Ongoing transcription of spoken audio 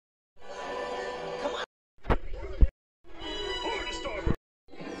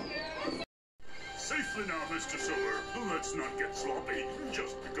Mr. Silver. Let's not get sloppy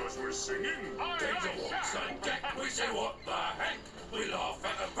just because we're singing. Danger walks on deck, we say what the heck? We laugh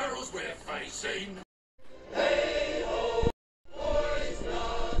at the perils we're facing. Hey ho, boys,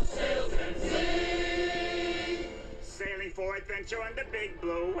 love, sails and sing. Sailing for adventure on the big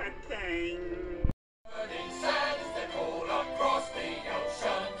blue wet thing. Burning sands that roll across the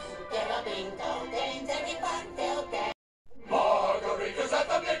oceans. Games, every fun-filled day. Margaritas at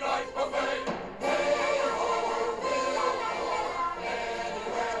the midnight buffet. Hey ho,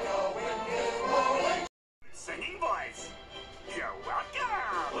 anywhere the wind is blowing. Singing boys, you're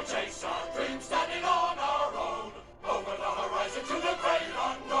welcome. We'll chase our dreams standing on our own, over the horizon to the great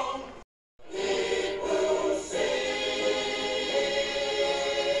unknown. Deep blue sea.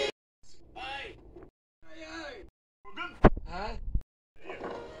 Hey! Hey! Huh?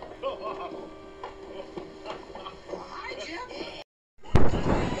 Hi, Jim. We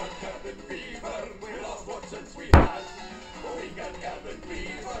got cabin fever, we lost what since we had. We got cabin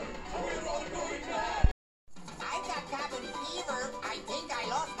fever, we're all going mad. I've got cabin fever. I think I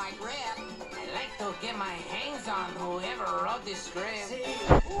lost my grip. I'd like to get my hands on whoever wrote this script.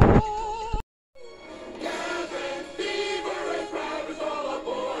 Cabin fever and crab is all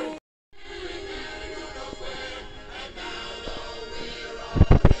aboard.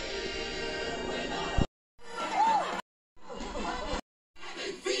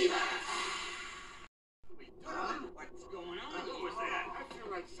 What's going on? What was that? I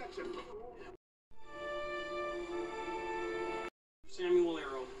feel like such a... Samuel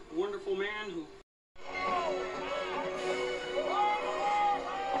Arrow, a wonderful man who...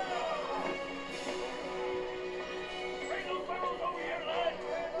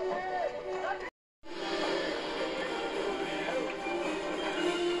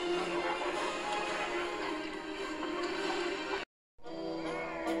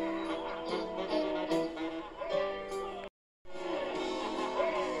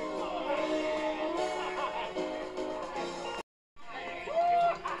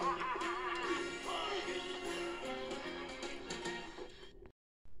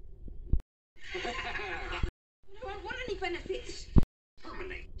 I don't want any benefits.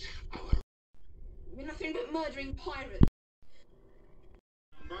 Terminate our... We're nothing but murdering pirates.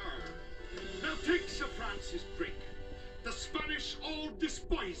 Now take Sir Francis Drake. The Spanish all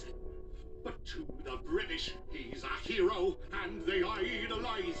despise him. But to the British, he's a hero, and they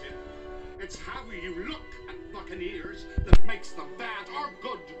idolize him. It's how you look at buccaneers that makes them bad or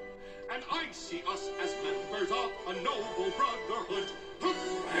good. And I see us as members of a noble brotherhood.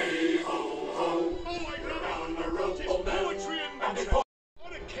 Hey ho ho, Oh, I love down it. the rope, It's oh man. poetry and And music.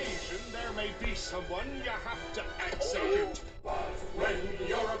 On occasion, there may be someone you have to execute. But when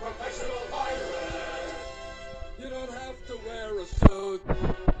you're a professional pirate, You don't have to wear a suit.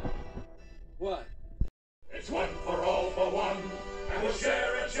 What? it's one for all for one, and we'll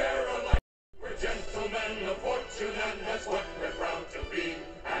share alike. We're gentlemen of fortune, and that's what we're proud to be.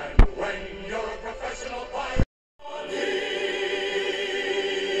 And when you're a professional pirate,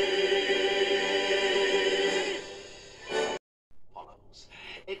 follows.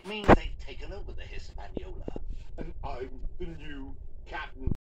 It means they've taken over the Hispaniola, and I'm the new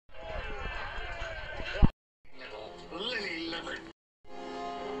captain. Little lily livered.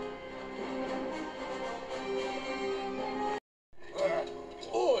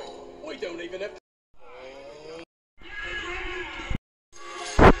 Oi! We don't even have...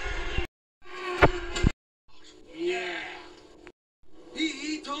 Yeah.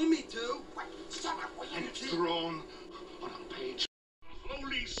 He told me to. And it's drawn on a page of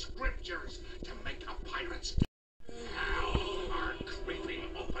holy scriptures to make a pirate's hell are creeping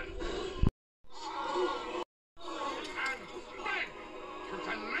open. And beg for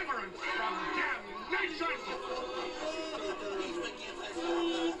deliverance from damnation!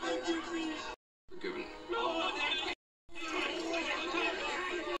 Forgiven.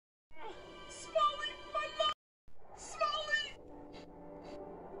 Smalley, my love! Smalley!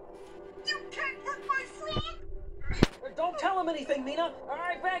 You can't hurt my frog! Don't tell him anything, Mina.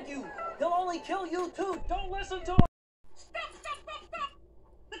 I beg you. He'll only kill you too. Don't listen to him. Stop, stop, stop, stop!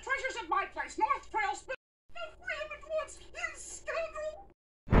 The treasure's at my place, North Trail Spit. Now free him at once, you scoundrel!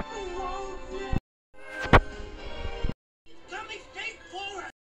 Coming straight for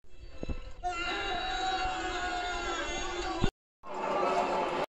us.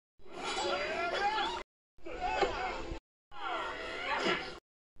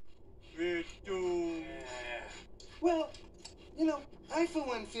 Well, you know, I for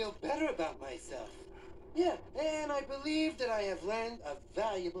one feel better about myself. Yeah, and I believe that I have learned a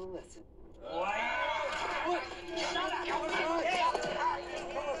valuable lesson. What? Shut up!